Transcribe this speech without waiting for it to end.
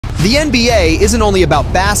The NBA isn't only about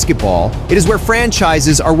basketball, it is where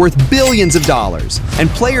franchises are worth billions of dollars, and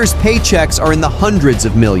players' paychecks are in the hundreds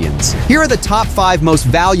of millions. Here are the top 5 most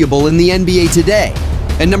valuable in the NBA today.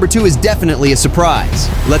 And number 2 is definitely a surprise.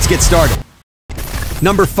 Let's get started.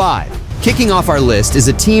 Number 5. Kicking off our list is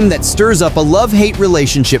a team that stirs up a love-hate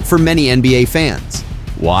relationship for many NBA fans.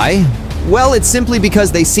 Why? Well, it's simply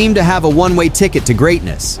because they seem to have a one-way ticket to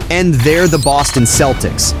greatness. And they're the Boston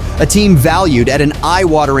Celtics, a team valued at an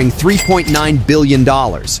eye-watering $3.9 billion.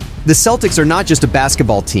 The Celtics are not just a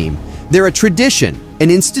basketball team. They're a tradition,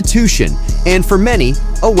 an institution, and for many,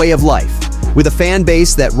 a way of life. With a fan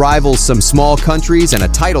base that rivals some small countries and a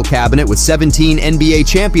title cabinet with 17 NBA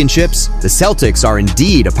championships, the Celtics are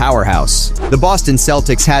indeed a powerhouse. The Boston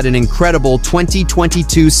Celtics had an incredible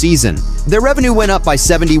 2022 season. Their revenue went up by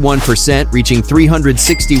 71%, reaching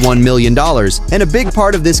 $361 million, and a big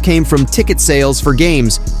part of this came from ticket sales for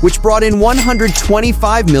games, which brought in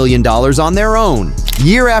 $125 million on their own.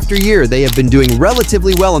 Year after year, they have been doing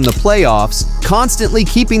relatively well in the playoffs, constantly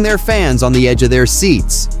keeping their fans on the edge of their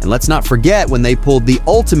seats. And let's not forget when they pulled the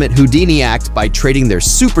ultimate Houdini act by trading their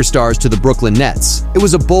superstars to the Brooklyn Nets. It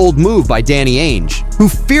was a bold move by Danny Ainge, who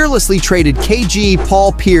fearlessly traded KG,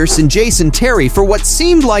 Paul Pierce, and Jason Terry for what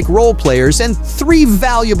seemed like role players and 3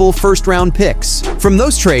 valuable first-round picks. From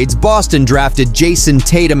those trades, Boston drafted Jason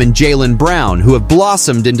Tatum and Jaylen Brown, who have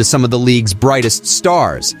blossomed into some of the league's brightest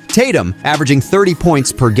stars. Tatum averaging 30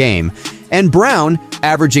 points per game, and Brown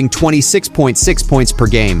averaging 26.6 points per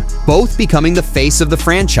game, both becoming the face of the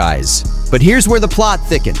franchise. But here's where the plot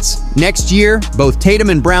thickens. Next year, both Tatum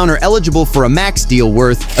and Brown are eligible for a max deal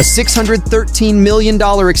worth a $613 million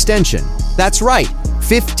extension. That's right,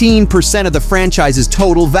 15% of the franchise's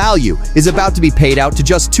total value is about to be paid out to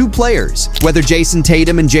just 2 players. Whether Jason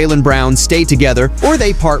Tatum and Jaylen Brown stay together or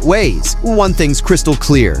they part ways, one thing's crystal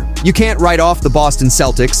clear. You can't write off the Boston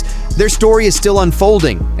Celtics. Their story is still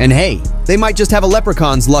unfolding, and hey, they might just have a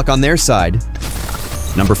leprechaun's luck on their side.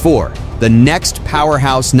 Number 4. The next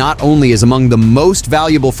powerhouse not only is among the most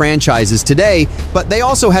valuable franchises today, but they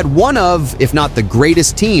also had one of, if not the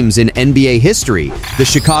greatest teams in NBA history, the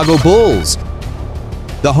Chicago Bulls.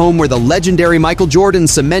 The home where the legendary Michael Jordan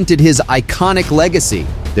cemented his iconic legacy.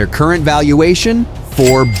 Their current valuation?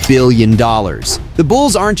 $4 billion. The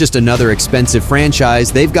Bulls aren't just another expensive franchise,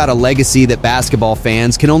 they've got a legacy that basketball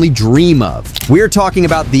fans can only dream of. We're talking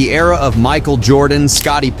about the era of Michael Jordan,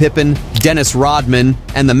 Scottie Pippen, Dennis Rodman,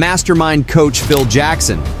 and the mastermind coach Phil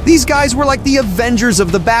Jackson. These guys were like the Avengers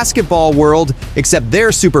of the basketball world, except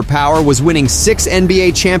their superpower was winning 6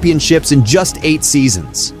 NBA championships in just 8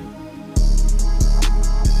 seasons.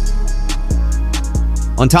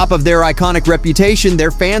 On top of their iconic reputation,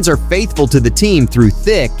 their fans are faithful to the team through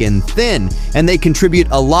thick and thin, and they contribute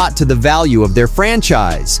a lot to the value of their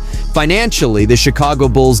franchise. Financially, the Chicago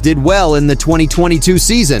Bulls did well in the 2022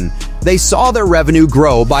 season. They saw their revenue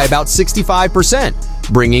grow by about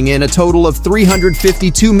 65%, bringing in a total of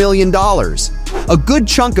 $352 million. A good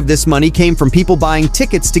chunk of this money came from people buying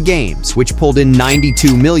tickets to games, which pulled in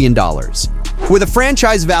 $92 million. With a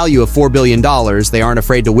franchise value of $4 billion, they aren't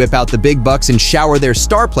afraid to whip out the big bucks and shower their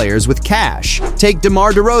star players with cash. Take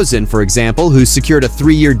DeMar DeRozan, for example, who's secured a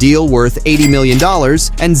 3-year deal worth $80 million,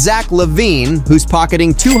 and Zach LaVine, who's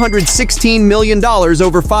pocketing $216 million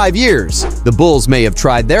over 5 years. The Bulls may have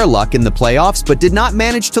tried their luck in the playoffs, but did not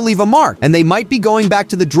manage to leave a mark, and they might be going back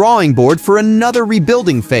to the drawing board for another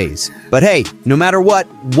rebuilding phase. But hey, no matter what,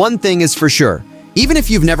 one thing is for sure. Even if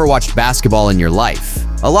you've never watched basketball in your life,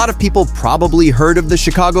 a lot of people probably heard of the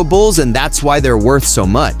Chicago Bulls, and that's why they're worth so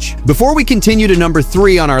much. Before we continue to number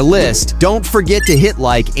 3 on our list, don't forget to hit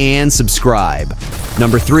like and subscribe.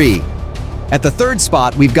 Number 3. At the 3rd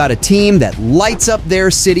spot, we've got a team that lights up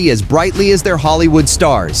their city as brightly as their Hollywood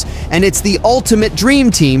stars, and it's the ultimate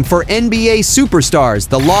dream team for NBA superstars,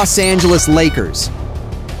 the Los Angeles Lakers.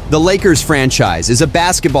 The Lakers franchise is a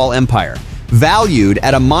basketball empire, valued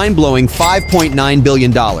at a mind-blowing $5.9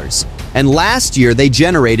 billion. And last year, they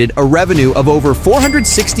generated a revenue of over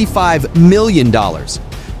 $465 million.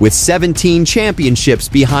 With 17 championships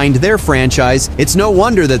behind their franchise, it's no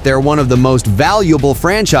wonder that they're one of the most valuable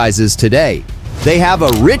franchises today. They have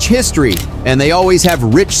a rich history, and they always have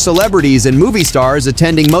rich celebrities and movie stars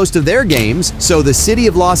attending most of their games, so the city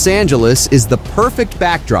of Los Angeles is the perfect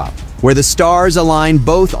backdrop, where the stars align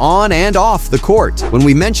both on and off the court. When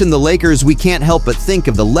we mention the Lakers, we can't help but think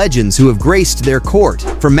of the legends who have graced their court,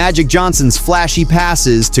 from Magic Johnson's flashy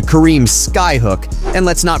passes to Kareem's skyhook, and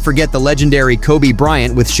let's not forget the legendary Kobe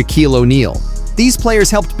Bryant with Shaquille O'Neal. these players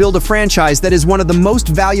helped build a franchise that is one of the most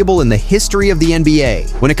valuable in the history of the NBA.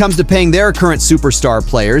 When it comes to paying their current superstar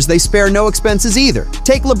players, they spare no expenses either.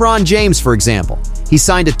 Take LeBron James, for example. He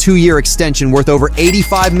signed a 2-year extension worth over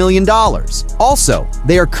 $85 million. Also,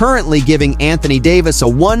 they are currently giving Anthony Davis a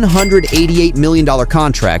 $188 million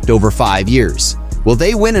contract over 5 years. Will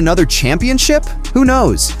they win another championship? Who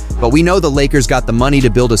knows? But we know the Lakers got the money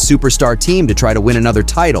to build a superstar team to try to win another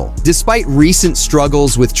title. Despite recent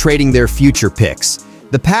struggles with trading their future picks,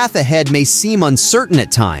 the path ahead may seem uncertain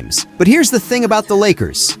at times. But here's the thing about the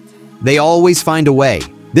Lakers. They always find a way.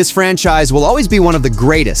 This franchise will always be one of the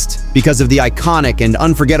greatest because of the iconic and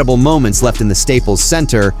unforgettable moments left in the Staples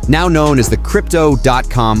Center, now known as the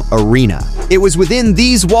Crypto.com Arena. It was within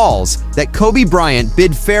these walls that Kobe Bryant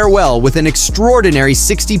bid farewell with an extraordinary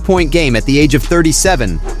 60-point game at the age of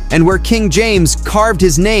 37, and where King James carved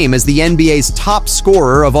his name as the NBA's top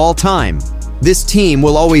scorer of all time. This team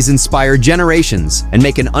will always inspire generations and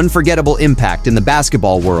make an unforgettable impact in the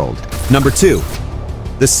basketball world. Number 2.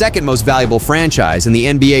 The second most valuable franchise in the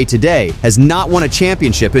NBA today has not won a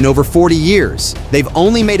championship in over 40 years. They've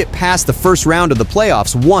only made it past the first round of the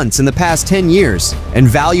playoffs once in the past 10 years, and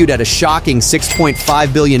valued at a shocking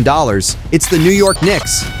 $6.5 billion, it's the New York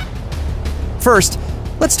Knicks. First,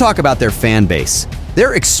 let's talk about their fan base.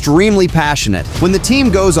 They're extremely passionate. When the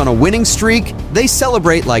team goes on a winning streak, they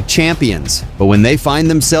celebrate like champions. But when they find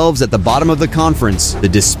themselves at the bottom of the conference, the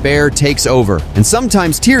despair takes over, and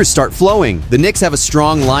sometimes tears start flowing. The Knicks have a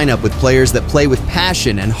strong lineup with players that play with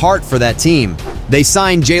passion and heart for that team. They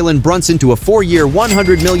signed Jalen Brunson to a 4-year,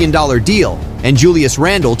 $100 million deal, and Julius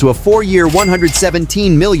Randle to a 4-year,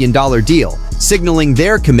 $117 million deal, signaling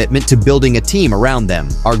their commitment to building a team around them.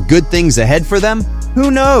 Are good things ahead for them? Who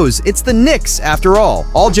knows? It's the Knicks, after all.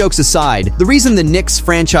 All jokes aside, the reason the Knicks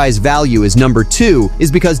franchise value is number 2 is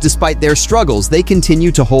because despite their struggles, they continue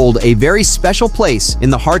to hold a very special place in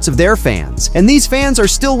the hearts of their fans. And these fans are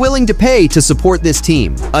still willing to pay to support this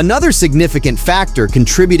team. Another significant factor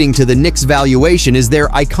contributing to the Knicks' valuation is their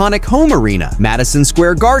iconic home arena, Madison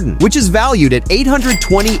Square Garden, which is valued at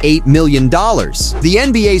 $828 million. The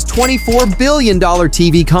NBA's $24 billion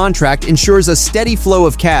TV contract ensures a steady flow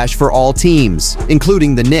of cash for all teams,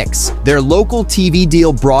 including the Knicks. Their local TV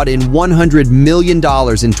deal brought in $100 million in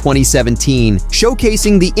 2017,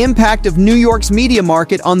 showcasing the impact of New York's media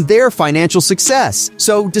market on their financial success.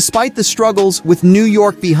 So, despite the struggles with New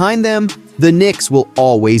York behind them, the Knicks will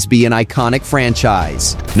always be an iconic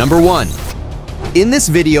franchise. Number 1. In this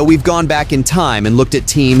video, we've gone back in time and looked at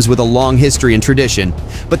teams with a long history and tradition,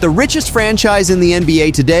 but the richest franchise in the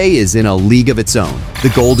NBA today is in a league of its own,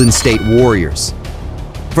 the Golden State Warriors.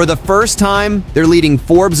 For the first time, they're leading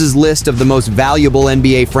Forbes' list of the most valuable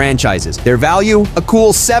NBA franchises. Their value? A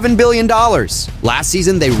cool $7 billion. Last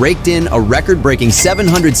season, they raked in a record-breaking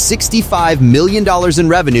 $765 million in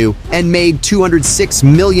revenue and made $206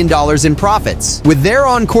 million in profits. With their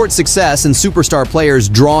on-court success and superstar players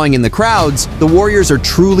drawing in the crowds, the Warriors are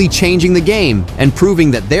truly changing the game and proving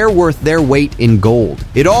that they're worth their weight in gold.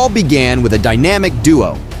 It all began with a dynamic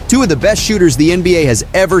duo. Two of the best shooters the NBA has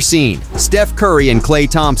ever seen, Steph Curry and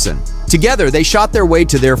Klay Thompson. Together, they shot their way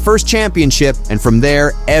to their first championship, and from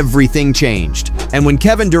there, everything changed. And when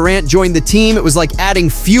Kevin Durant joined the team, it was like adding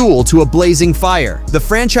fuel to a blazing fire. The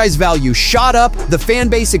franchise value shot up, the fan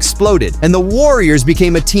base exploded, and the Warriors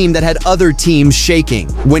became a team that had other teams shaking.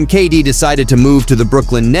 When KD decided to move to the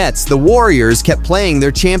Brooklyn Nets, the Warriors kept playing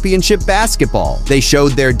their championship basketball. They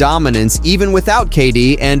showed their dominance even without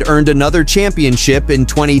KD and earned another championship in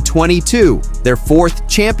 2022, their 4th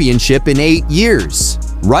championship in 8 years.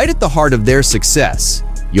 Right at the heart of their success,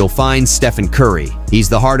 you'll find Stephen Curry. He's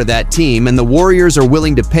the heart of that team, and the Warriors are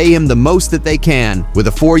willing to pay him the most that they can. With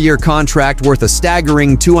a 4-year contract worth a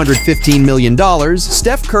staggering $215 million,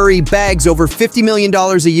 Steph Curry bags over $50 million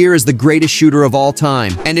a year as the greatest shooter of all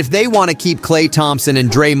time. And if they want to keep Klay Thompson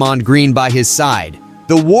and Draymond Green by his side,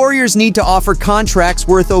 the Warriors need to offer contracts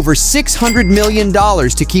worth over $600 million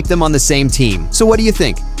to keep them on the same team. So what do you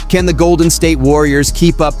think? Can the Golden State Warriors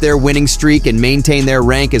keep up their winning streak and maintain their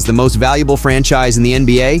rank as the most valuable franchise in the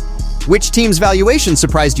NBA? Which team's valuation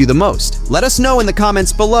surprised you the most? Let us know in the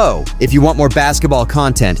comments below. If you want more basketball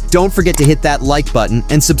content, don't forget to hit that like button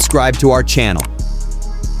and subscribe to our channel.